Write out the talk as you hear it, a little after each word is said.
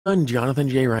Jonathan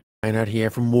J. Reinhardt here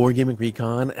from Wargaming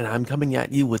Recon, and I'm coming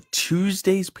at you with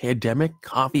Tuesday's Pandemic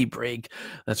Coffee Break.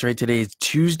 That's right, today is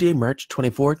Tuesday, March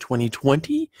 24,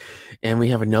 2020, and we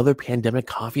have another Pandemic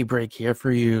Coffee Break here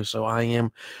for you. So I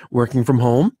am working from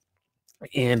home,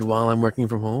 and while I'm working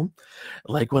from home,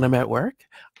 like when I'm at work,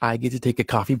 I get to take a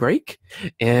coffee break,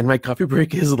 and my coffee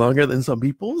break is longer than some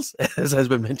people's, as has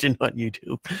been mentioned on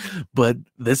YouTube. But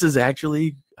this is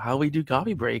actually how we do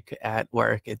coffee break at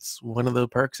work. It's one of the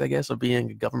perks, I guess, of being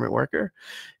a government worker,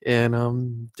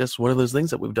 and just one of those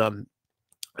things that we've done.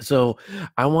 So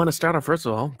I want to start off, first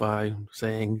of all, by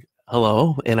saying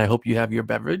hello, and I hope you have your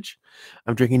beverage.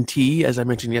 I'm drinking tea, as I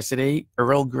mentioned yesterday,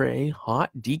 Earl Grey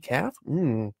hot decaf.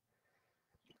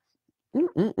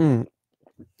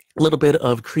 A little bit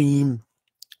of cream,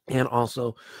 and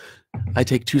also I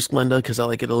take 2 Splenda because I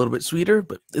like it a little bit sweeter,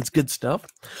 but it's good stuff.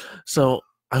 So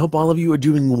I hope all of you are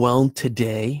doing well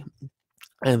today,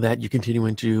 and that you're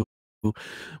continuing to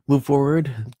move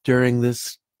forward during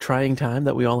this trying time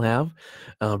that we all have.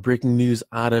 Breaking news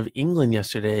out of England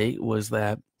yesterday was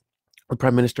that the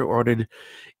Prime Minister ordered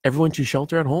everyone to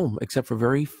shelter at home, except for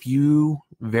very few,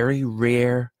 very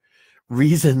rare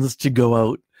reasons to go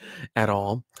out at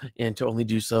all, and to only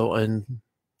do so and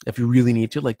if you really need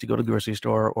to, like to go to the grocery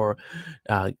store or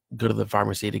go to the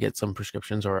pharmacy to get some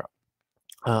prescriptions, or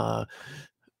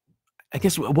I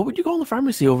guess what would you call the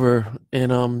pharmacy over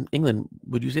in England?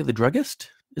 Would you say the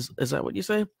druggist? Is that what you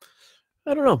say?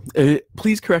 I don't know.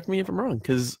 Please correct me if I'm wrong,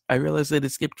 because I realized that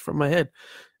it skipped from my head.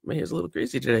 My hair's a little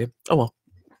crazy today. Oh well,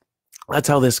 that's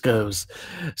how this goes.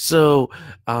 So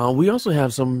we also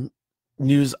have some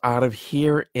news out of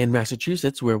here in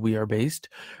Massachusetts, where we are based.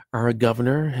 Our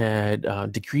governor had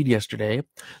decreed yesterday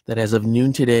that as of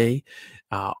noon today,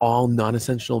 all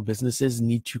non-essential businesses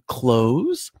need to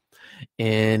close.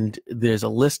 And there's a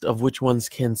list of which ones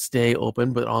can stay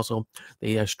open, but also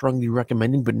they are strongly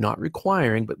recommending, but not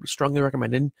requiring, but strongly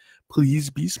recommending, please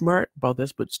be smart about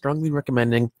this, but strongly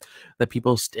recommending that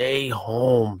people stay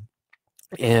home.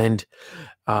 And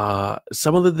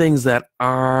some of the things that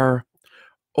are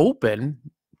open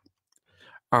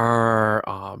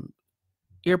are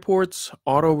airports,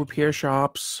 auto repair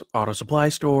shops, auto supply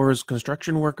stores,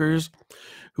 construction workers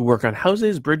who work on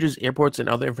houses, bridges, airports, and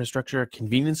other infrastructure,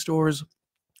 convenience stores,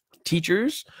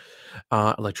 teachers,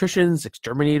 electricians,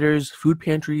 exterminators, food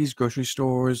pantries, grocery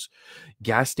stores,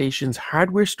 gas stations,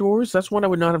 hardware stores. That's one I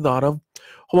would not have thought of.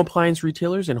 Home appliance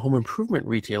retailers and home improvement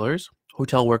retailers,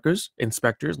 hotel workers,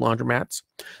 inspectors, laundromats,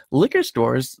 liquor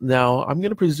stores. Now, I'm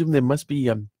going to presume there must be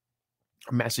a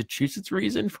Massachusetts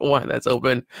reason for why that's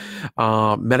open.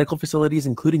 Medical facilities,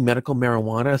 including medical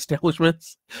marijuana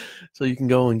establishments, so you can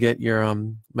go and get your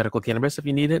medical cannabis if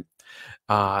you need it.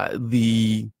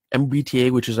 The MBTA,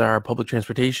 which is our public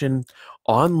transportation,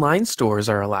 online stores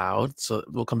are allowed, so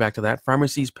we'll come back to that.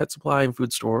 Pharmacies, pet supply, and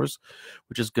food stores,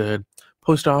 which is good.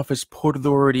 Post office, port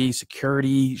authority,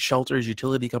 security, shelters,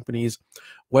 utility companies,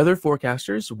 weather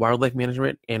forecasters, wildlife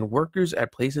management, and workers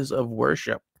at places of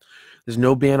worship. There's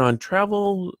no ban on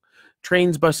travel,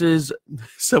 trains, buses,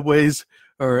 subways,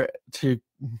 or to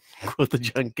quote the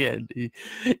John Candy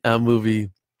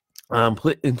movie,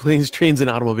 planes, trains, and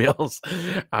automobiles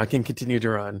can continue to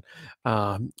run.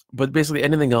 But basically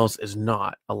anything else is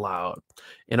not allowed.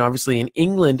 And obviously in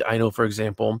England, I know, for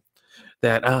example,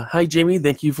 that, hi, Jamie,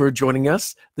 thank you for joining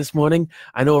us this morning.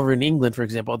 I know over in England, for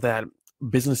example, that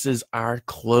businesses are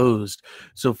closed.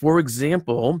 So, for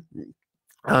example,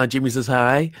 Jamie says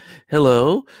hi,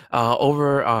 hello.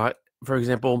 For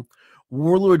example,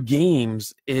 Warlord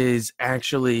Games is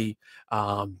actually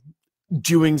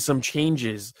doing some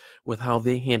changes with how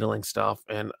they're handling stuff,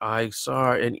 and I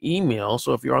saw an email.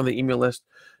 So if you're on the email list,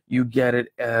 you get it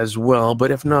as well. But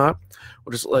if not,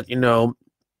 we'll just let you know.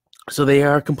 So they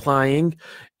are complying,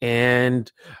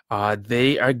 and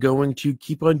they are going to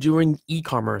keep on doing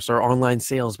e-commerce or online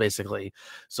sales, basically.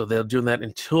 So they'll do that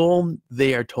until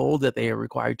they are told that they are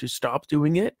required to stop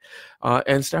doing it,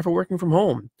 and staff are working from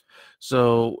home.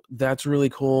 So that's really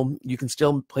cool. You can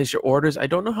still place your orders. I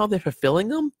don't know how they're fulfilling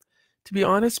them, to be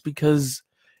honest, because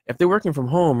if they're working from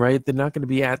home, right, they're not going to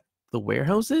be at the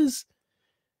warehouses,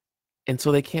 and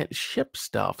so they can't ship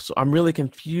stuff. So I'm really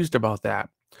confused about that.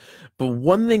 But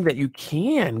one thing that you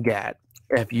can get,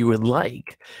 if you would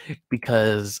like,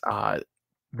 because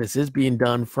this is being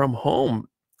done from home,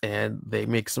 and they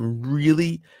make some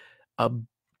really uh,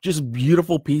 just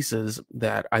beautiful pieces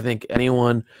that I think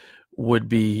anyone would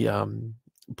be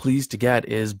pleased to get,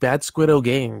 is Bad Squiddo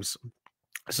Games.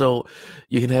 So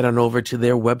you can head on over to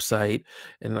their website,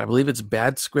 and I believe it's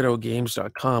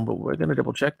badsquiddogames.com, but we're going to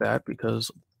double check that because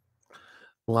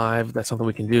live. That's something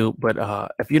we can do. But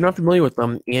if you're not familiar with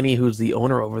them, Annie, who's the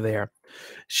owner over there,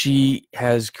 she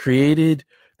has created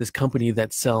this company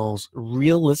that sells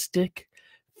realistic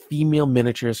female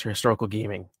miniatures for historical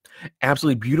gaming.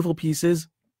 Absolutely beautiful pieces.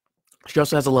 She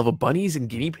also has a love of bunnies and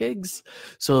guinea pigs,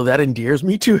 so that endears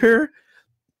me to her.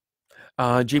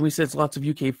 Jamie says lots of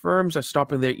UK firms are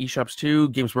stopping their eShops too.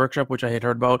 Games Workshop, which I had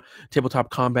heard about,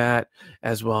 Tabletop Combat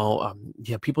as well.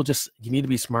 Yeah, people you need to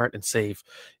be smart and safe.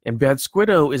 And Bad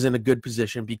Squiddo is in a good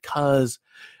position because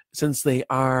since they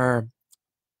are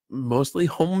mostly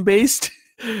home-based,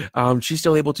 she's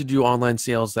still able to do online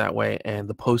sales that way. And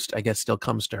the post, I guess, still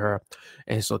comes to her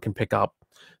and still can pick up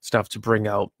stuff to bring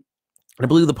out. And I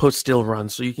believe the post still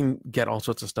runs, so you can get all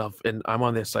sorts of stuff. And I'm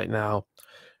on their site now.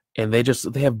 And they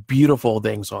have beautiful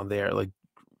things on there. Like,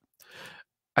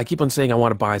 I keep on saying I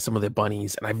want to buy some of their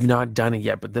bunnies, and I've not done it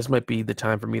yet, but this might be the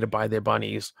time for me to buy their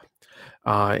bunnies.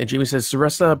 And Jamie says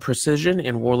Saressa Precision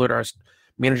and Warlord are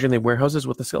managing their warehouses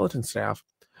with the skeleton staff.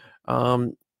 How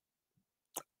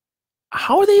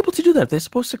are they able to do that? They're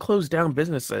supposed to close down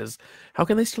businesses. How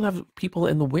can they still have people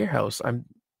in the warehouse? I'm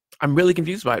really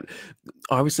confused about it.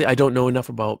 Obviously, I don't know enough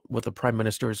about what the Prime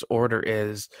Minister's order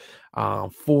is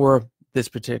for this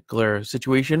particular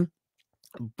situation,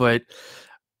 but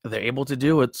they're able to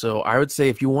do it. So I would say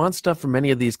if you want stuff from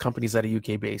any of these companies that are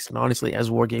UK based, and honestly, as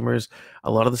wargamers,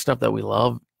 a lot of the stuff that we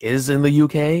love is in the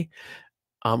UK.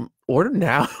 Order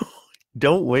now.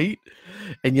 Don't wait.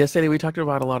 And yesterday we talked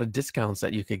about a lot of discounts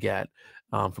that you could get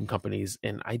from companies,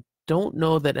 and I don't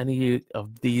know that any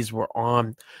of these were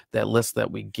on that list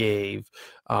that we gave.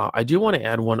 I do want to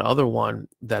add one other one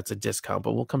that's a discount,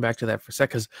 but we'll come back to that for a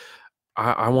sec because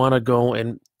I want to go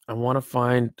and I want to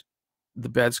find the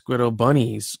Bad Squiddo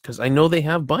bunnies because I know they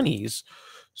have bunnies.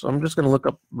 So I'm just going to look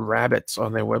up rabbits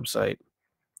on their website.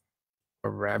 A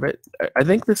rabbit? I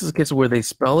think this is a case where they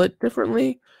spell it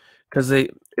differently because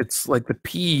it's like the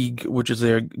pig, which is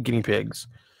their guinea pigs.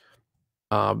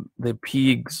 The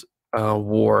pigs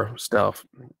war stuff,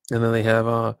 and then they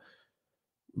have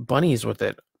bunnies with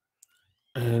it.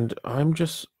 And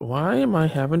why am I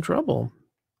having trouble?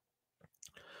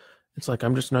 It's like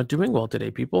I'm just not doing well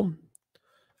today, people.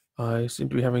 I seem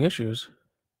to be having issues.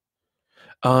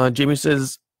 Jamie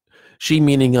says she,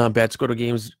 meaning Bad Squiddo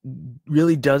Games,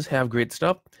 really does have great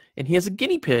stuff, and he has a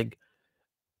guinea pig.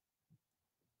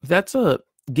 That's a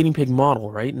guinea pig model,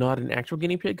 right? Not an actual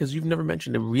guinea pig, because you've never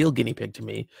mentioned a real guinea pig to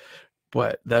me.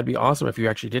 But that'd be awesome if you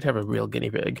actually did have a real guinea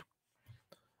pig.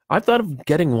 I've thought of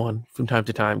getting one from time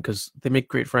to time because they make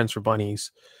great friends for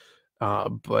bunnies.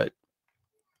 But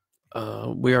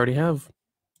we already have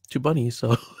 2 bunnies,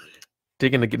 so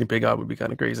taking a guinea pig out would be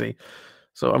kind of crazy.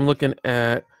 So I'm looking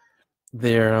at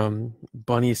their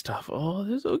bunny stuff. Oh,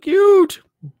 they're so cute.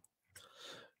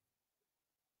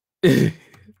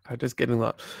 I'm just getting a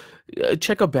lot.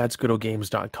 Check out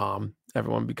badsquiddogames.com,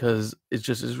 everyone, because it's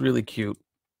really cute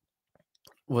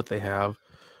what they have.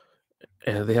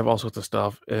 And they have all sorts of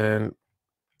stuff. And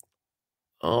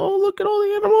oh, look at all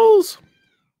the animals.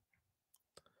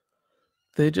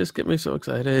 They just get me so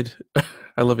excited.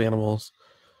 I love animals.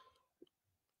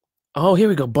 Oh, here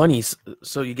we go. Bunnies.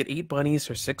 So you get 8 bunnies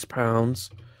for £6,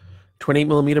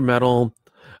 28mm metal,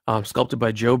 sculpted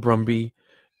by Joe Brumby.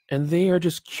 And they are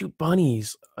just cute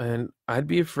bunnies. And I'd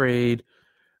be afraid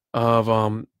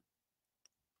of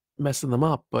messing them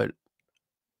up, but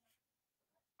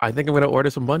I think I'm going to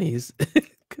order some bunnies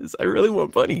because I really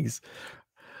want bunnies.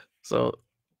 So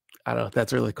I don't know.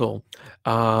 That's really cool.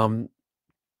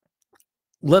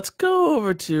 Let's go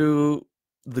over to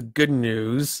the good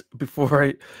news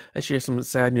before I share some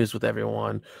sad news with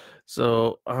everyone.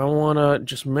 So I want to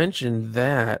just mention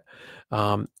that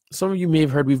some of you may have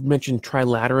heard we've mentioned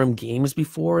Trilaterum Games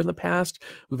before in the past.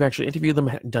 We've actually interviewed them,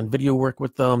 done video work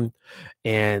with them,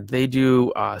 and they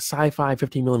do sci-fi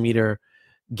 15mm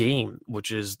game,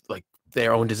 which is like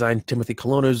their own design. Timothy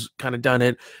Colonna's kind of done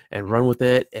it and run with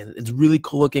it, and it's really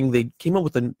cool looking. They came up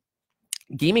with a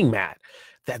gaming mat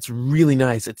that's really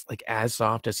nice. It's like as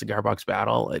soft as Cigar Box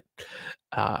Battle.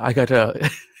 I got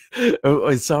to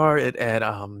I saw it at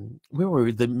where were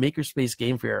we? The Makerspace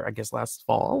Game Fair, I guess last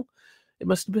fall. It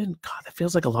must have been, God, that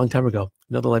feels like a long time ago,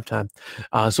 another lifetime.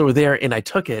 So we're there, and I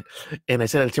took it, and I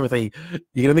said to Timothy,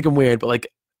 "You're gonna think I'm weird, but like,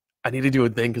 I need to do a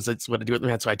thing because that's what I do with my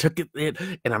hand." So I took it,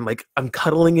 and I'm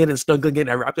cuddling it and snuggling it. And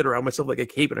I wrapped it around myself like a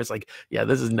cape, and I was like, "Yeah,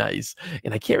 this is nice."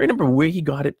 And I can't remember where he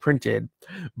got it printed,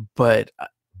 but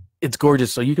it's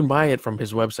gorgeous. So you can buy it from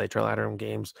his website,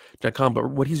 trilaterumgames.com. But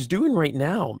what he's doing right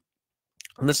now,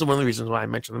 and this is one of the reasons why I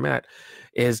mentioned the mat,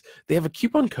 is they have a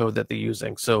coupon code that they're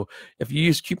using. So if you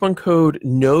use coupon code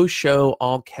NO SHOW,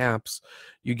 all caps,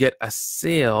 you get a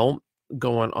sale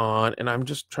going on, and I'm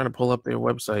just trying to pull up their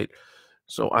website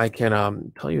so I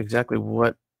can tell you exactly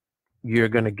what you're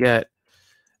going to get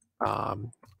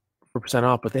for percent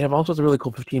off. But they have all sorts of really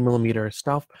cool 15 millimeter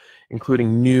stuff,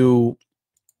 including new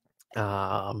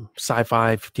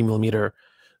sci-fi 15 millimeter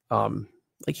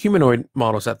like humanoid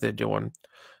models that they're doing.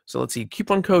 So let's see,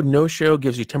 coupon code no show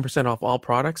gives you 10% off all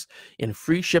products and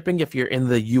free shipping if you're in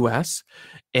the US,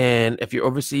 and if you're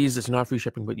overseas it's not free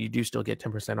shipping, but you do still get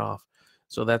 10% off.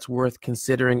 So that's worth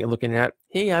considering and looking at.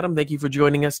 Hey Adam, thank you for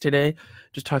joining us today.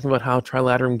 Just talking about how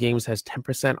Trilateral Games has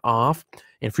 10% off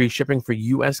and free shipping for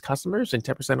US customers and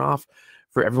 10% off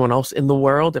for everyone else in the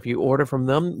world if you order from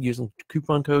them using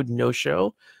coupon code no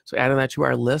show. So adding that to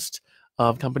our list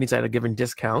of companies that are giving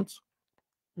discounts.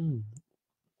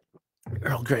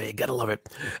 Earl Grey, gotta love it.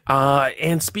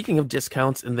 And speaking of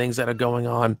discounts and things that are going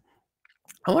on,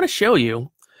 I want to show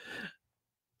you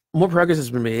more progress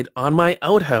has been made on my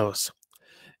outhouse.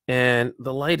 And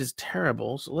the light is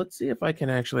terrible, so let's see if I can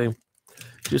actually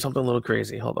do something a little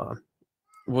crazy. Hold on.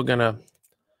 We're gonna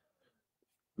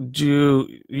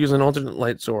use an alternate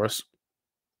light source.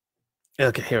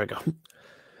 Okay, here we go.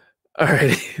 All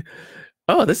right.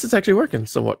 Oh, this is actually working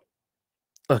somewhat.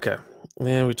 Okay.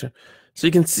 And we turn. So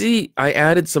you can see I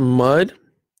added some mud.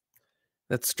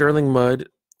 That's sterling mud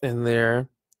in there.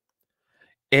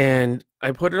 And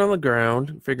I put it on the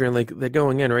ground, figuring like they're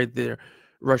going in, right? They're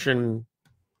Russian,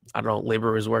 I don't know,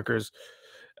 laborers, workers.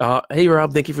 Hey,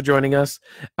 Rob, thank you for joining us.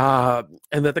 And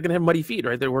that they're going to have muddy feet,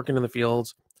 right? They're working in the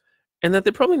fields. And that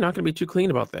they're probably not going to be too clean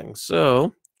about things.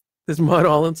 So there's mud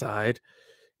all inside.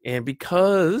 And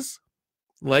because,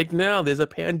 like now, there's a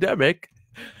pandemic,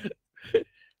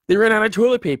 they ran out of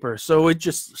toilet paper. So it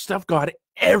just, stuff got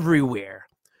everywhere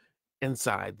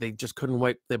inside. They just couldn't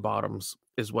wipe their bottoms,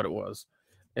 is what it was.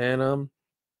 And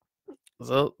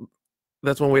so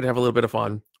that's one way to have a little bit of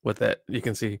fun with it. You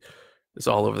can see it's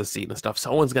all over the seat and stuff.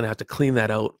 Someone's going to have to clean that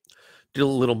out, do a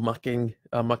little muckraking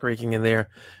in there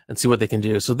and see what they can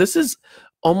do. So this is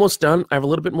almost done. I have a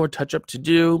little bit more touch up to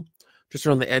do just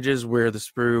around the edges where the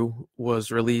sprue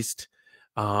was released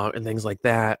and things like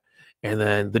that. And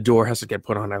then the door has to get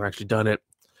put on. I've actually done it.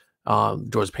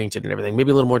 Door's painted and everything.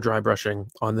 Maybe a little more dry brushing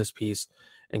on this piece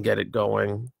and get it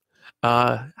going.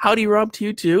 Howdy, Rob, to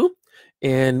you too.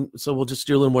 And so we'll just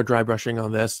do a little more dry brushing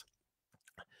on this.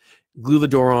 Glue the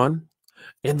door on.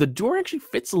 And the door actually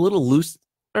fits a little loose.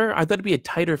 I thought it'd be a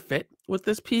tighter fit with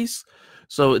this piece.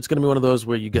 So it's going to be one of those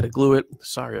where you got to glue it.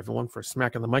 Sorry, everyone, for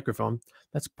smacking the microphone.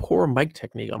 That's poor mic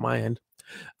technique on my end.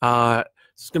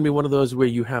 It's going to be one of those where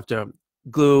you have to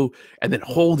glue and then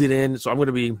hold it in. So I'm going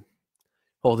to be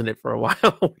holding it for a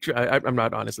while, which I'm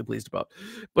not honestly pleased about.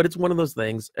 But it's one of those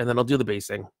things. And then I'll do the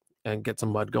basing and get some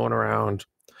mud going around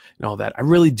and all that. I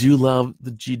really do love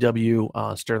the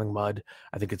GW Sterling Mud.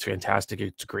 I think it's fantastic.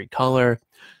 It's a great color.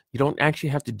 You don't actually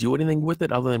have to do anything with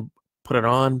it other than put it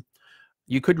on.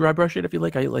 You could dry brush it if you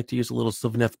like. I like to use a little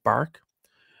Sylvaneth bark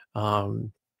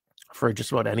for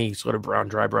just about any sort of brown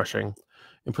dry brushing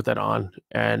and put that on.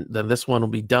 And then this one will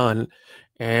be done.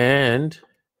 And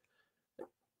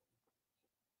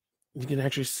you can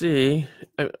actually see,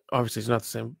 obviously it's not the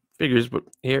same figures, but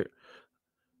here,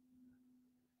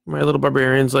 my little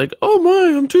barbarian's like, oh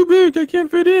my, I'm too big. I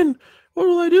can't fit in. What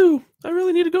will I do? I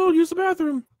really need to go use the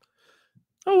bathroom.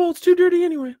 Oh, well, it's too dirty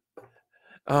anyway.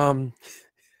 Can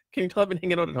you tell I've been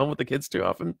hanging out at home with the kids too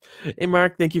often? Hey,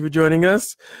 Mark, thank you for joining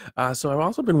us. So I've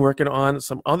also been working on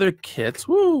some other kits.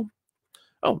 Woo!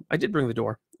 Oh, I did bring the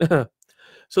door.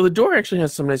 So the door actually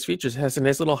has some nice features. It has a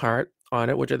nice little heart on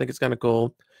it, which I think is kind of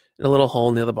cool, and a little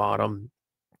hole near the bottom.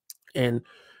 And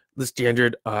the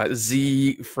standard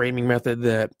Z framing method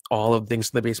that all of Things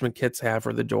in the Basement kits have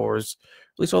for the doors,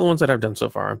 at least all the ones that I've done so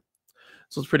far.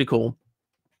 So it's pretty cool.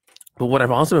 But what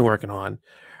I've also been working on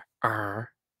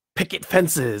are picket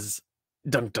fences.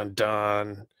 Dun, dun,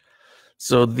 dun.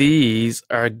 So these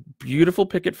are beautiful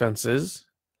picket fences.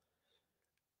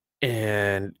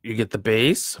 And you get the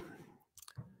base,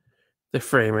 the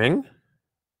framing,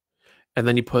 and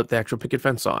then you put the actual picket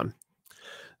fence on.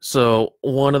 So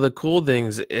one of the cool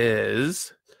things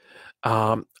is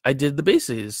I did the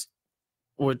bases,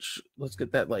 which, let's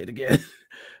get that light again.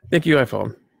 Thank you,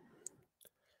 iPhone.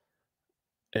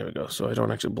 There we go. So I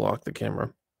don't actually block the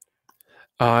camera.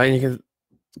 And you can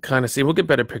kind of see, we'll get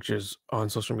better pictures on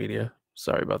social media.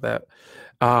 Sorry about that.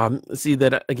 See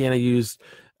that, again, I used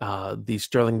the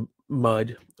Sterling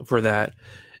Mud for that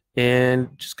and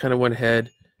just kind of went ahead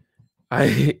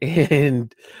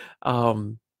and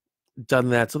done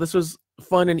that. So this was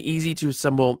fun and easy to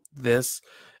assemble this.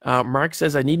 Mark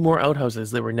says, I need more outhouses.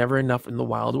 There were never enough in the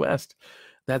Wild West.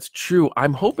 That's true.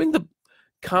 I'm hoping the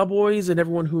cowboys and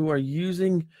everyone who are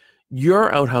using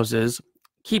your outhouses,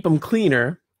 keep them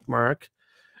cleaner, Mark,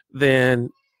 than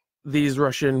these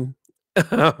Russian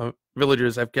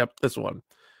villagers have kept this one,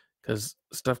 because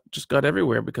stuff just got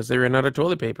everywhere because they ran out of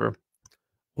toilet paper.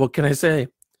 What can I say?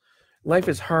 Life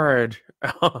is hard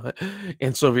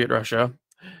in Soviet Russia.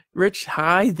 Rich,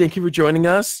 hi, thank you for joining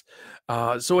us.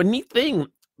 So a neat thing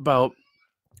about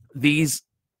these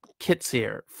kits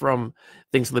here from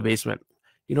Things in the Basement,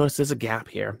 you notice there's a gap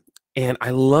here, and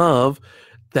I love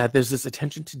that there's this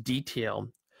attention to detail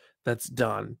that's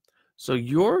done. So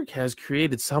York has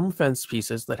created some fence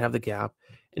pieces that have the gap,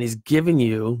 and he's given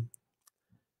you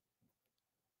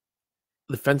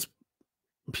the fence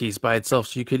piece by itself.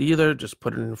 So you could either just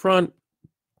put it in front,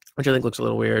 which I think looks a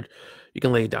little weird. You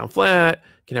can lay it down flat,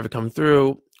 you can have it come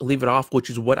through, leave it off, which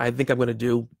is what I think I'm going to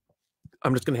do.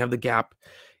 I'm just going to have the gap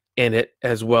in it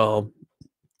as well,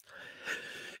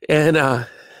 and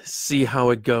see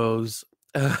how it goes.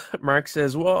 Mark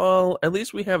says, well, at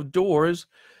least we have doors.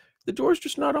 The door's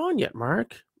just not on yet,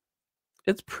 Mark.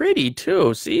 It's pretty,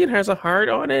 too. See, it has a heart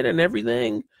on it and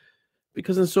everything.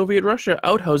 Because in Soviet Russia,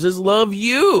 outhouses love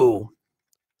you.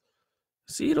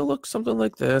 See, it'll look something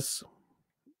like this.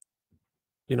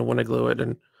 You know, when I glue it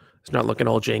and it's not looking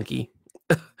all janky.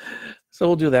 So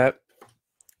we'll do that.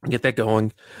 Get that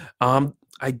going.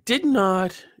 I did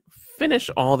not finish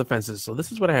all the fences, so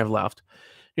this is what I have left.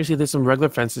 You see there's some regular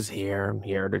fences here and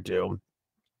here to do.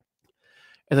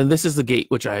 And then this is the gate,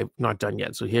 which I've not done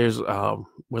yet. So here's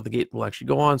where the gate will actually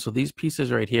go on. So these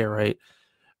pieces right here, right,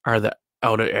 are the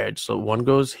outer edge. So one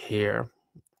goes here,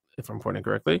 if I'm pointing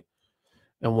correctly,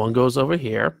 and one goes over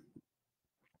here.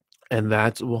 And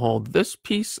that will hold this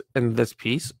piece and this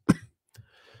piece.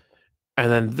 And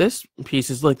then this piece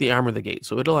is like the arm of the gate.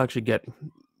 So it'll actually get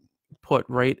put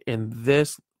right in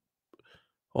this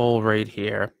hole right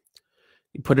here.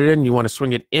 You put it in, you want to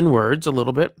swing it inwards a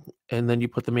little bit, and then you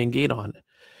put the main gate on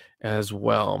as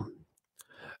well.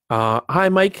 Hi,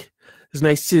 Mike. It's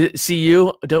nice to see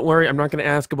you. Don't worry, I'm not going to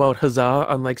ask about Huzzah,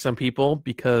 unlike some people,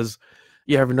 because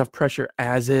you have enough pressure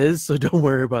as is, so don't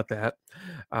worry about that.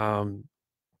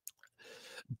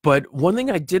 But one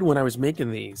thing I did when I was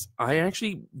making these, I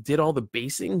actually did all the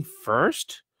basing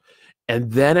first,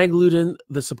 and then I glued in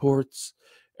the supports,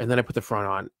 and then I put the front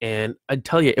on. And I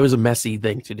tell you, it was a messy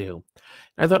thing to do.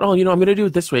 And I thought, oh, you know, I'm going to do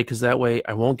it this way because that way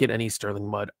I won't get any sterling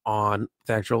mud on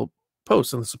the actual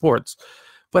posts and the supports.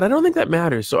 But I don't think that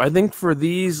matters. So I think for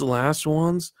these last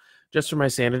ones, just for my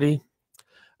sanity,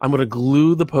 I'm going to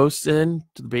glue the posts in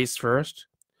to the base first.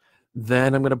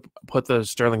 Then I'm going to put the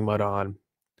sterling mud on.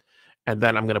 And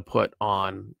then I'm going to put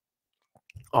on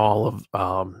all of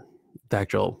the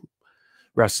actual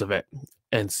rest of it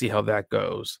and see how that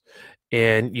goes.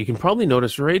 And you can probably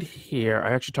notice right here,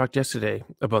 I actually talked yesterday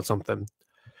about something.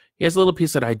 Here's a little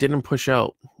piece that I didn't push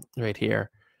out right here.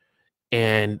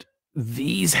 And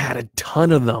these had a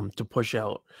ton of them to push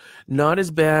out. Not as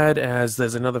bad as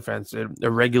there's another fence, a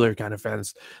regular kind of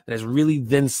fence that has really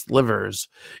thin slivers.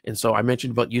 And so I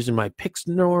mentioned about using my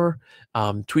Pixnor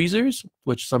tweezers,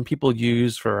 which some people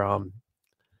use for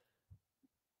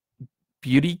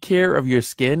beauty care of your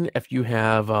skin if you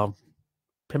have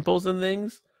pimples and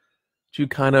things, to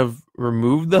kind of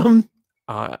remove them.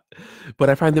 But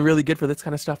I find they're really good for this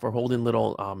kind of stuff, or holding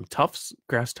little tufts,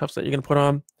 grass tufts that you're going to put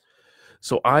on.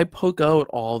 So I poke out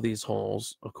all these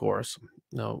holes, of course.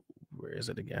 No, where is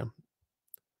it again?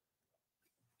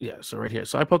 Yeah, so right here.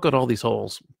 So I poke out all these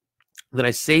holes. Then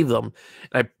I save them,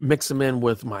 and I mix them in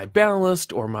with my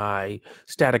ballast or my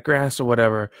static grass or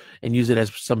whatever, and use it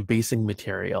as some basing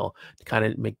material to kind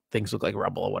of make things look like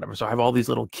rubble or whatever. So I have all these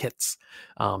little kits,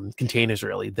 containers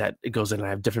really, that it goes in. And I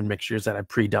have different mixtures that I've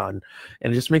pre-done,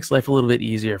 and it just makes life a little bit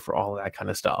easier for all of that kind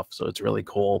of stuff. So it's really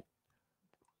cool.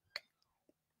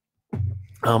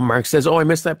 Mark says, oh, I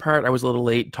missed that part. I was a little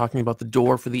late talking about the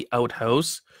door for the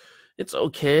outhouse. It's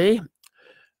okay.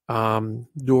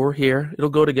 Door here, it'll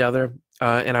go together.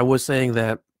 And I was saying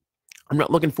that I'm not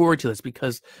looking forward to this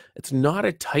because it's not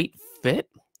a tight fit.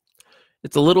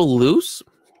 It's a little loose.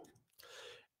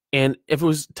 And if it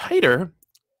was tighter,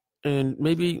 and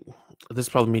maybe this is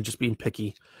probably me just being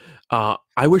picky,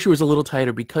 I wish it was a little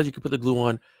tighter because you could put the glue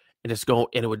on and just go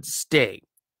and it would stay.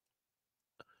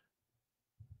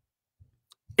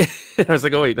 I was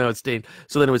like, oh wait, no, it stayed.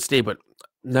 So then it would stay, but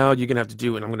now you're gonna have to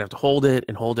do, and I'm gonna have to hold it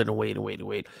and hold it and wait and wait and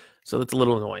wait. So that's a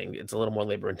little annoying. It's a little more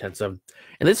labor intensive.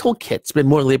 And this whole kit's been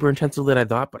more labor intensive than I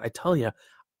thought, but I tell you,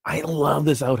 I love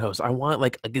this outhouse. I want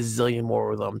like a gazillion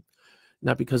more of them.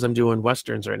 Not because I'm doing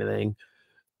Westerns or anything,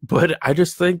 but I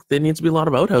just think there needs to be a lot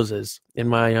of outhouses in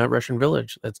my Russian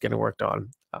village that's getting worked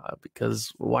on,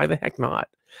 because why the heck not?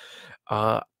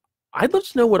 I'd love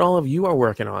to know what all of you are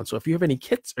working on. So if you have any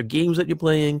kits or games that you're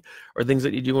playing or things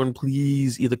that you're doing,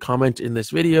 please either comment in this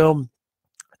video,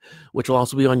 which will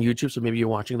also be on YouTube. So maybe you're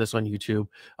watching this on YouTube.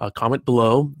 Comment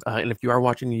below. And if you are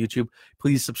watching YouTube,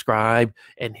 please subscribe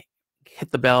and hit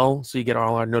the bell so you get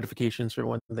all our notifications for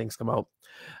when things come out.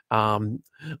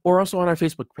 Or also on our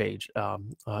Facebook page,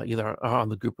 either on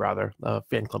the group, rather,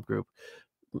 fan club group.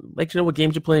 Like to know what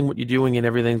games you're playing, what you're doing, and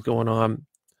everything's going on.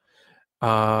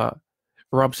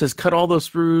 Rob says, cut all those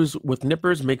sprues with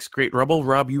nippers, makes great rubble.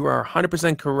 Rob, you are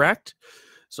 100% correct.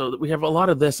 So we have a lot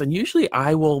of this, and usually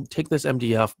I will take this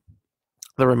MDF,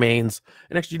 the remains,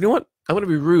 and actually, you know what? I'm going to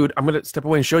be rude. I'm going to step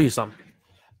away and show you some.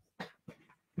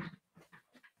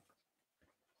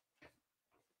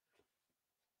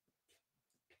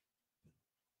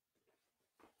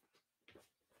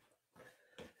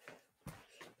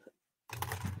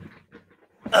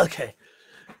 Okay.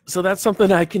 So that's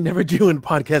something I can never do in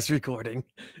podcast recording,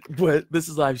 but this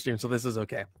is live stream, so this is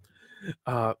okay.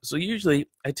 So usually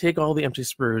I take all the empty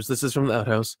sprues. This is from the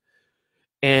outhouse,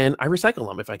 and I recycle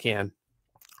them if I can.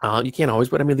 You can't always,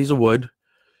 but I mean, these are wood.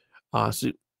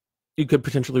 So you could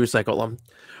potentially recycle them,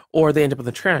 or they end up in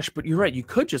the trash. But you're right, you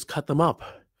could just cut them up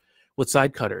with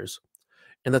side cutters,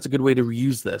 and that's a good way to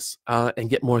reuse this and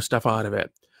get more stuff out of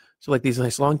it. So like these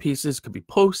nice long pieces could be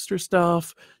poster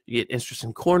stuff. You get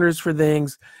interesting corners for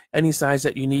things, any size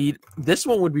that you need. This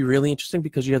one would be really interesting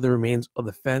because you have the remains of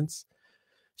the fence.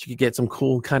 So you could get some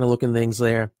cool kind of looking things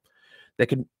there that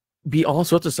could be all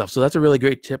sorts of stuff. So that's a really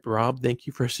great tip, Rob. Thank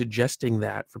you for suggesting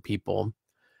that for people.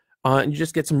 And you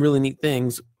just get some really neat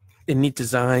things and neat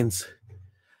designs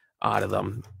out of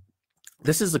them.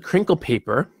 This is the crinkle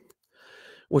paper,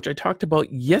 which I talked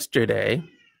about yesterday.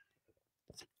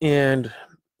 And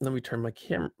let me turn my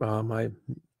camera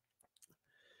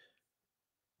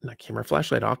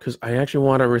flashlight off because I actually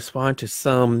want to respond to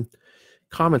some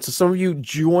comments. So some of you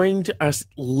joined us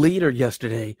later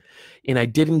yesterday, and I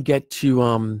didn't get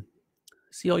to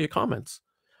see all your comments.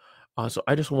 So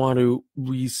I just want to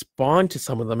respond to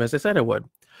some of them as I said I would.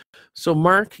 So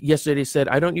Mark yesterday said,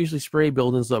 I don't usually spray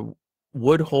buildings. The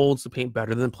wood holds the paint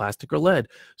better than plastic or lead.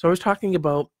 So I was talking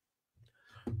about,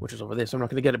 which is over there, so I'm not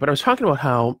going to get it, but I was talking about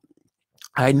how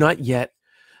I had not yet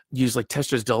used like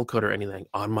Testra's Dull Coat or anything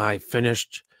on my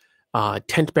finished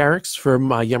tent barracks for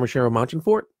my Yamashiro Mountain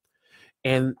Fort.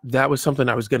 And that was something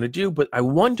I was going to do, but I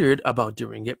wondered about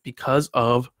doing it because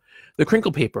of the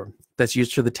crinkle paper that's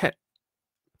used for the tent.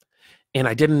 And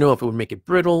I didn't know if it would make it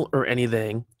brittle or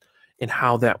anything and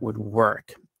how that would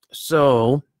work.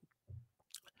 So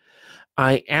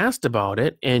I asked about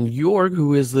it, and Jorg,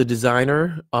 who is the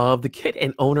designer of the kit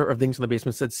and owner of Things in the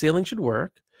Basement, said sealing should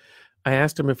work. I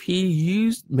asked him if he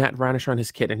used matte varnish on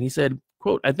his kit, and he said,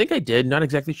 quote, I think I did, not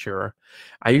exactly sure.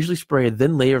 I usually spray a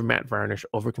thin layer of matte varnish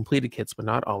over completed kits, but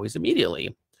not always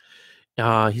immediately.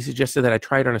 He suggested that I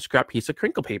try it on a scrap piece of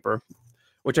crinkle paper,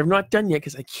 which I've not done yet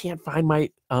because I can't find my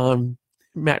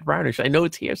matte varnish. I know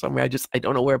it's here somewhere. I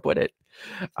don't know where I put it.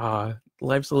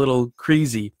 Life's a little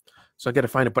crazy, so I got to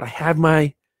find it. But I have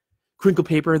my crinkle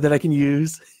paper that I can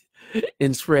use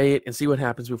and spray it and see what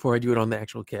happens before I do it on the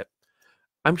actual kit.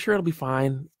 I'm sure it'll be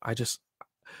fine. I'd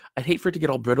hate for it to get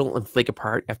all brittle and flake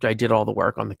apart after I did all the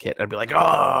work on the kit. I'd be like,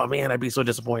 oh man, I'd be so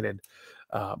disappointed.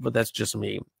 But that's just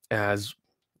me as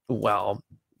well.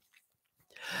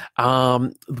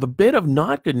 The bit of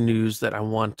not good news that I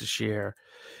want to share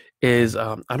is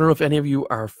I don't know if any of you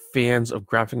are fans of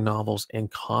graphic novels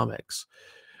and comics,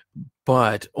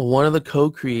 but one of the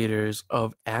co-creators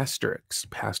of Asterix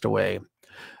passed away.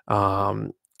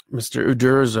 Mr.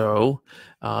 Uderzo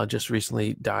just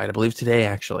recently died, I believe today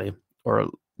actually, or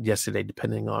yesterday,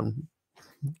 depending on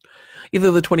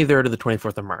either the 23rd or the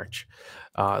 24th of March.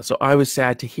 So I was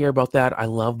sad to hear about that. I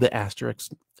love the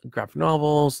Asterix graphic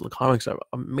novels. The comics are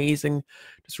amazing.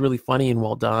 Just really funny and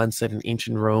well done. Set in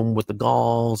ancient Rome with the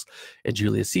Gauls and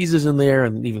Julius Caesar's in there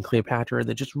and even Cleopatra.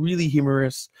 They're just really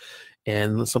humorous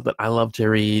and something I love to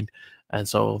read. And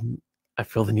so I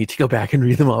feel the need to go back and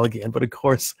read them all again. But of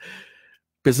course,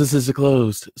 businesses are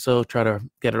closed. So try to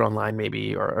get it online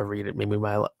maybe or read it. Maybe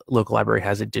my local library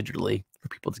has it digitally for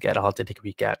people to get. I'll have to take a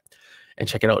peek at and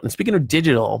check it out. And speaking of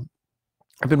digital,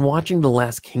 I've been watching The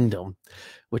Last Kingdom,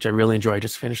 which I really enjoy. I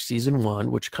just finished season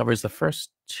 1, which covers the first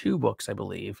 2 books, I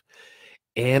believe.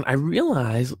 And I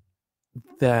realized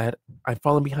that I've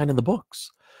fallen behind in the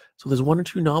books. So there's 1 or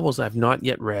 2 novels I've not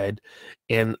yet read,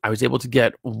 and I was able to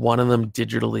get one of them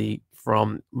digitally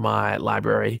from my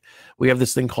library. We have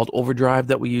this thing called Overdrive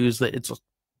that we use that it's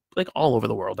like all over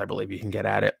the world, I believe you can get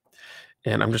at it.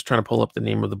 And I'm just trying to pull up the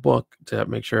name of the book to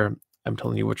make sure I'm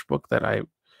telling you which book that I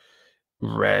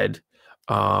read.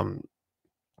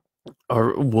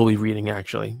 or we'll be reading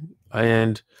actually.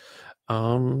 And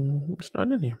it's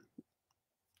not in here.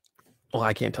 Well,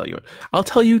 I can't tell you it. I'll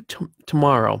tell you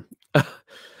tomorrow.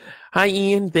 Hi,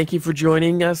 Ian. Thank you for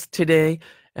joining us today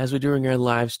as we're doing our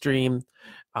live stream.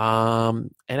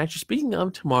 And actually, speaking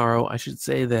of tomorrow, I should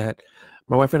say that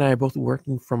my wife and I are both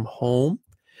working from home,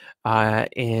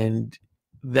 and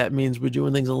that means we're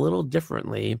doing things a little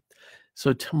differently.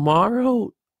 So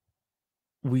tomorrow,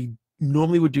 we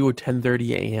normally would do a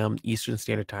 10:30 a.m. Eastern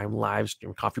Standard Time live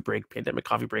stream, pandemic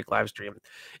coffee break live stream.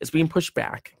 It's being pushed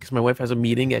back because my wife has a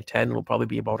meeting at 10. It'll probably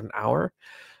be about an hour.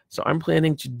 So I'm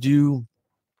planning to do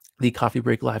the coffee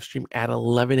break live stream at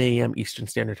 11 a.m. Eastern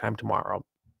Standard Time tomorrow.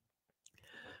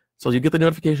 So you get the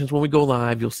notifications when we go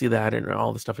live. You'll see that and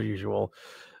all the stuff as usual.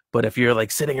 But if you're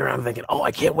like sitting around thinking, oh,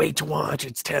 I can't wait to watch,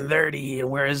 it's 10:30, and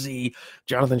where is he?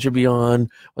 Jonathan should be on.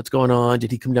 What's going on? Did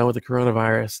he come down with the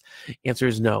coronavirus? Answer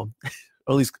is no. Or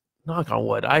at least, knock on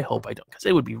wood, I hope I don't, because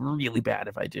it would be really bad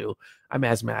if I do. I'm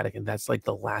asthmatic, and that's like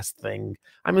the last thing.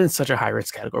 I'm in such a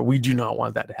high-risk category. We do not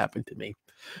want that to happen to me.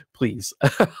 Please.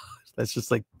 That's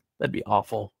just like, that'd be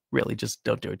awful. Really, just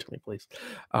don't do it to me, please.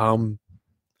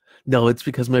 No, it's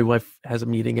because my wife has a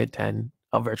meeting at 10.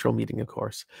 A virtual meeting, of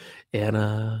course. And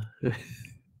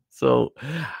so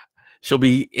she'll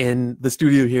be in the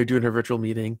studio here doing her virtual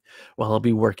meeting while I'll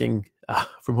be working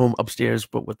from home upstairs,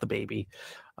 but with the baby,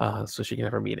 so she can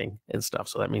have her meeting and stuff.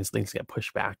 So that means things get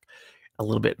pushed back a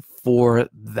little bit for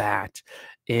that.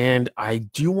 And I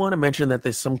do want to mention that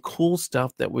there's some cool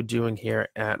stuff that we're doing here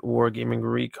at Wargaming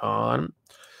Recon.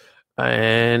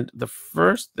 And the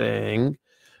first thing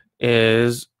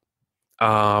is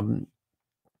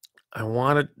I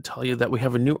want to tell you that we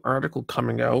have a new article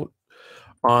coming out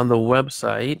on the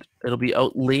website. It'll be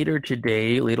out later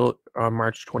today, later on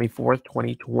March 24th,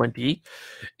 2020.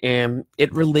 And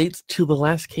it relates to The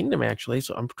Last Kingdom, actually.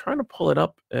 So I'm trying to pull it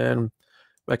up, and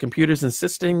my computer's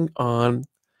insisting on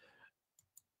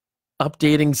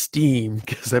updating Steam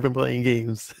because I've been playing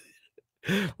games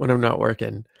when I'm not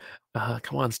working.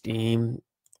 Come on, Steam.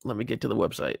 Let me get to the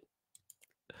website.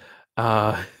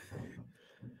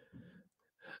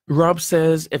 Rob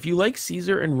says, if you like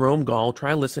Caesar and Rome Gaul,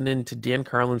 try listening to Dan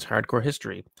Carlin's Hardcore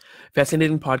History.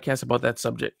 Fascinating podcast about that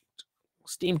subject.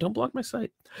 Steam, don't block my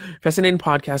site. Fascinating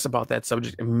podcast about that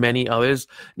subject and many others.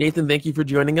 Nathan, thank you for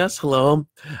joining us. Hello.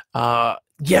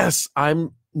 Yes,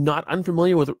 I'm not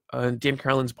unfamiliar with Dan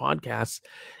Carlin's podcast,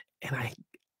 and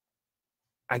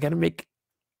I got to make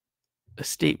a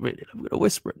statement. I'm going to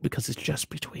whisper it because it's just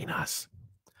between us.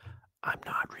 I'm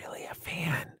not really a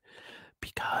fan,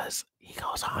 because he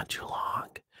goes on too long,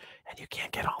 and you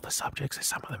can't get all the subjects, as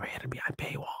some of them are hidden behind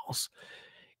paywalls,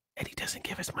 and he doesn't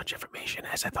give as much information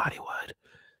as I thought he would.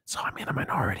 So I'm in a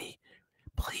minority.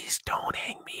 Please don't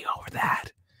hang me over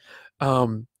that.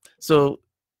 So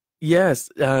yes,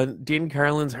 Dan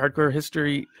Carlin's Hardcore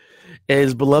History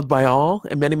is beloved by all,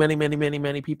 and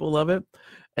many people love it.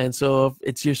 And so if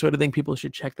it's your sort of thing, people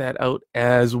should check that out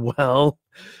as well.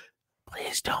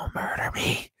 Please don't murder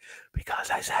me,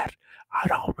 because I said I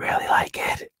don't really like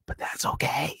it, but that's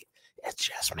okay. It's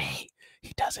just me.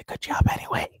 He does a good job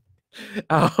anyway.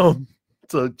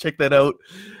 So check that out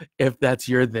if that's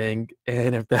your thing,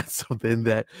 and if that's something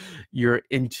that you're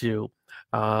into.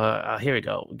 Here we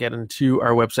go. Get into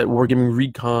our website,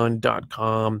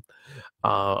 wargamingrecon.com.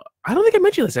 I don't think I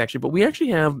mentioned this actually, but we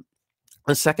actually have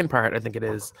the second part, I think it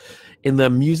is, in the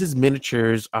Muses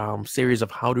Miniatures series of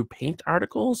how to paint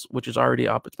articles, which is already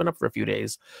up. It's been up for a few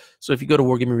days. So if you go to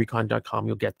wargamingrecon.com,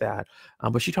 you'll get that.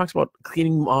 But she talks about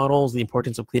cleaning models, the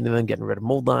importance of cleaning them, getting rid of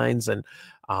mold lines and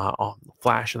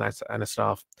flash and that kind of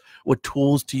stuff, what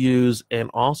tools to use, and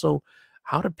also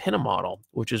how to pin a model,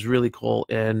 which is really cool.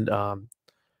 And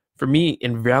for me,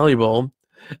 invaluable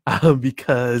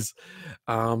because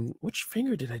which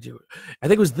finger did I do? I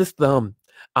think it was this thumb.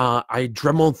 I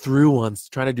dremeled through once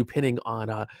trying to do pinning on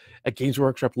a Games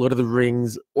Workshop Lord of the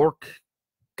Rings orc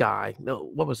guy. No,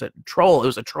 what was it? Troll. It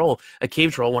was a troll, a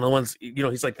cave troll. One of the ones,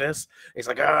 he's like this. He's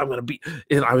like, I'm going to beat.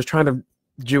 And I was trying to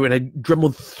do, and I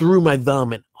dremeled through my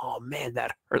thumb, and oh man,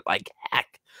 that hurt like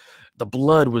heck. The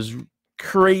blood was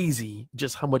crazy,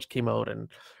 just how much came out. And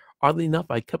oddly enough,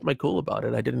 I kept my cool about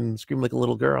it. I didn't scream like a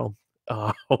little girl,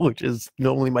 which is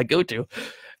normally my go-to,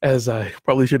 as I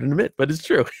probably shouldn't admit, but it's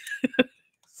true.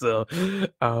 So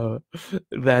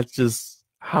that's just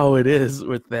how it is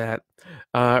with that.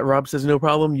 Rob says, no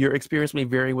problem. Your experience may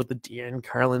vary with the Dan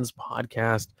Carlin's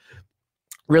podcast.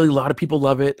 Really, a lot of people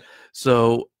love it.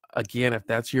 So again, if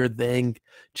that's your thing,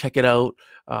 check it out.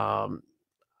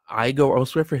 I go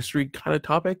elsewhere for history kind of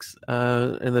topics,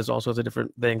 and there's all sorts of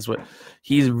different things, but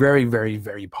he's very, very,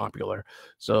 very popular.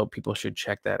 So people should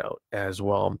check that out as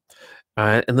well.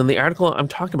 And then the article I'm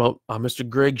talking about, Mr.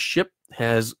 Greg Ship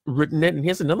has written it, and he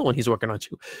has another one he's working on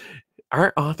too.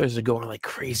 Our authors are going like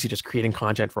crazy just creating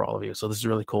content for all of you. So this is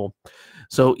really cool.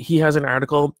 So he has an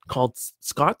article called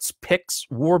Scott's Picks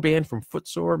Warband from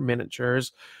Footsore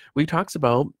Miniatures, where he talks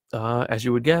about, as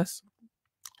you would guess,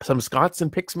 some Scots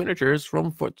and Picks miniatures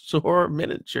from Footsore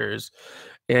Miniatures,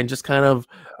 and just kind of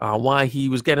why he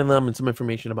was getting them and some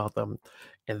information about them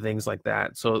and things like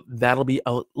that. So that'll be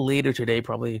out later today,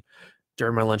 probably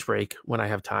during my lunch break. When I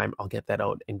have time, I'll get that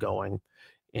out and going,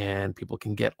 and people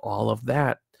can get all of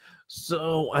that.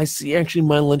 So I see actually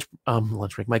my lunch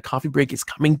break, my coffee break is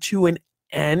coming to an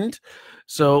end.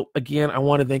 So again, I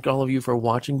want to thank all of you for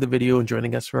watching the video and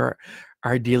joining us for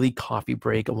our daily coffee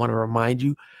break. I want to remind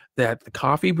you that the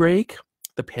coffee break,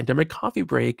 the pandemic coffee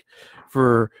break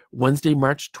for Wednesday,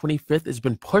 March 25th has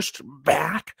been pushed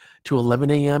back to 11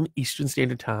 a.m. Eastern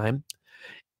Standard Time.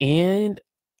 And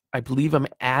I believe I'm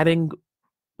adding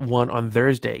one on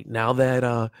Thursday now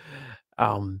that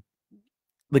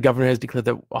the governor has declared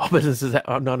that all businesses,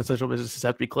 non-essential businesses,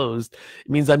 have to be closed. It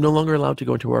means I'm no longer allowed to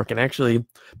go into work. And actually,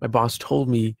 my boss told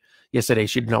me yesterday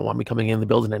she did not want me coming in the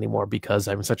building anymore because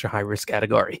I'm in such a high-risk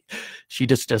category. She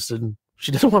doesn't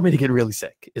want me to get really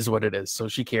sick, is what it is. So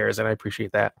she cares, and I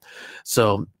appreciate that.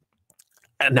 So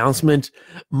announcement,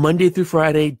 Monday through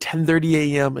Friday,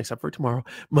 10:30 a.m., except for tomorrow,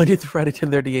 Monday through Friday,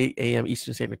 10:30 a.m.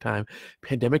 Eastern Standard Time,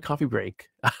 pandemic coffee break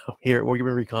here at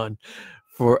Wargaming Recon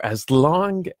for as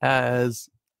long as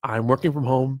I'm working from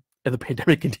home and the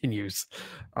pandemic continues.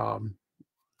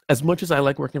 As much as I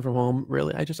like working from home,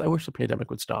 really, I wish the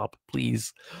pandemic would stop,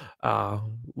 please.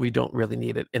 We don't really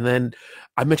need it. And then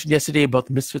I mentioned yesterday about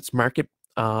the Misfits Market.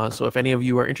 So if any of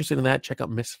you are interested in that, check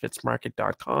out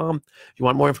misfitsmarket.com. If you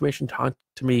want more information, talk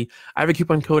to me. I have a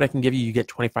coupon code I can give you. You get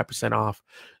 25% off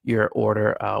your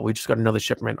order. We just got another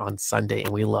shipment on Sunday,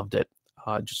 and we loved it.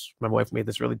 Just my wife made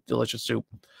this really delicious soup.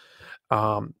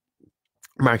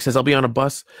 Mark says, I'll be on a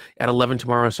bus at 11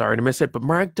 tomorrow. Sorry to miss it. But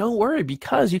Mark, don't worry,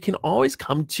 because you can always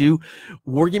come to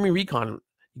Wargaming Recon.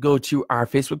 Go to our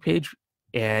Facebook page,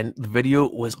 and the video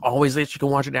was always there. You can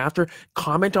watch it after.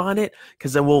 Comment on it,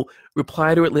 because then we'll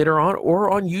reply to it later on. Or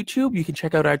on YouTube, you can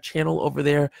check out our channel over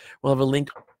there. We'll have a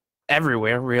link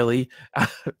everywhere, really,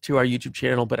 to our YouTube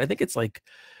channel. But I think it's like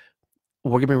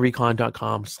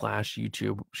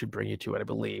wargamingrecon.com/YouTube should bring you to it, I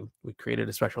believe. We created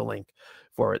a special link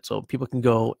for it, so people can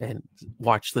go and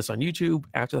watch this on YouTube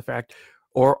after the fact,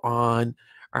 or on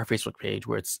our Facebook page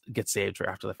where it gets saved for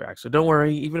after the fact. So don't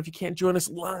worry, even if you can't join us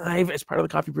live as part of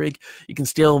the coffee break, you can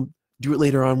still do it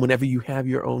later on whenever you have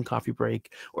your own coffee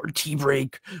break or tea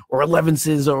break or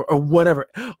 11s or whatever.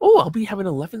 Oh, I'll be having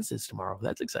 11s tomorrow.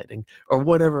 That's exciting. Or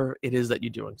whatever it is that you're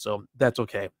doing. So that's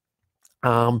okay.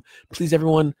 Please,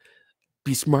 everyone,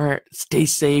 be smart, stay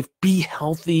safe, be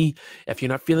healthy. If you're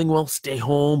not feeling well, stay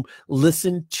home.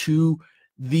 Listen to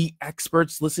the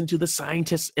experts, listen to the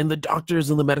scientists and the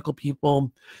doctors and the medical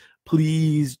people.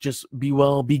 Please just be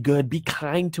well, be good, be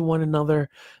kind to one another.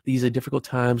 These are difficult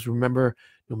times. Remember,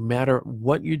 no matter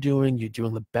what you're doing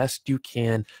the best you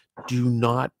can. Do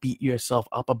not beat yourself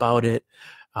up about it.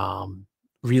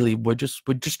 Really, we're just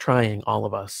trying, all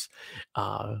of us.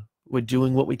 We're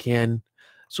doing what we can.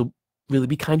 So really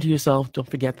be kind to yourself. Don't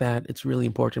forget that. It's really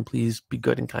important. Please be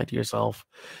good and kind to yourself.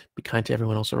 Be kind to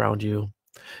everyone else around you.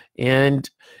 And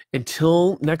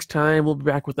until next time, we'll be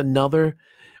back with another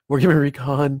Wargaming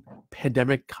Recon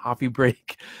pandemic coffee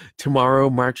break tomorrow,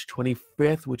 March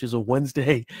 25th, which is a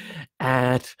Wednesday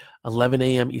at 11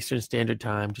 a.m. Eastern Standard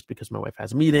Time, just because my wife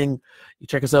has a meeting. You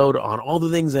check us out on all the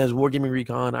things as Wargaming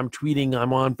Recon. I'm tweeting,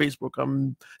 I'm on Facebook,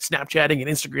 I'm Snapchatting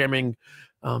and Instagramming.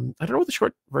 I don't know what the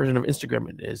short version of Instagram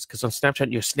is, because on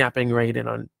Snapchat you're snapping, right? And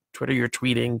on Twitter you're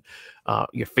tweeting.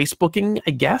 You're Facebooking,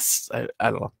 I guess. I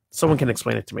don't know. Someone can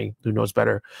explain it to me who knows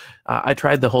better. I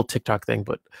tried the whole TikTok thing,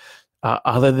 but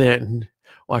other than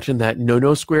watching that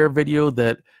No Square video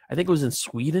that I think it was in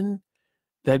Sweden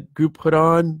that group put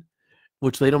on,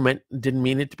 which they didn't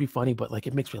mean it to be funny, but like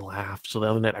it makes me laugh. So the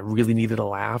other night I really needed a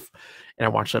laugh, and I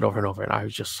watched that over and over, and I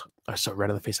was so red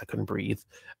in the face I couldn't breathe.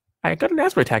 I got an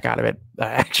asthma attack out of it,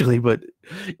 actually, but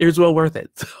it was well worth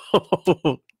it.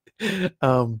 So,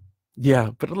 yeah,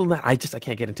 but other than that, I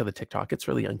can't get into the TikTok. It's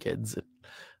really young kids.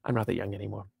 I'm not that young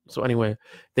anymore. So anyway,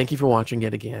 thank you for watching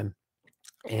it again.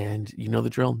 And you know the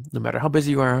drill. No matter how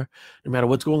busy you are, no matter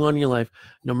what's going on in your life,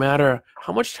 no matter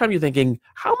how much time you're thinking,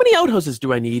 how many outhouses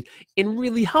do I need? And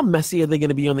really, how messy are they going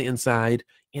to be on the inside?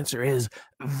 Answer is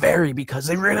very, because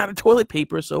they ran out of toilet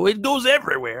paper, so it goes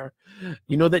everywhere.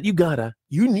 You know that you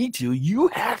need to, you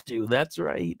have to. That's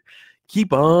right.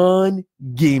 Keep on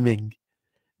gaming.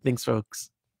 Thanks,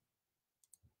 folks.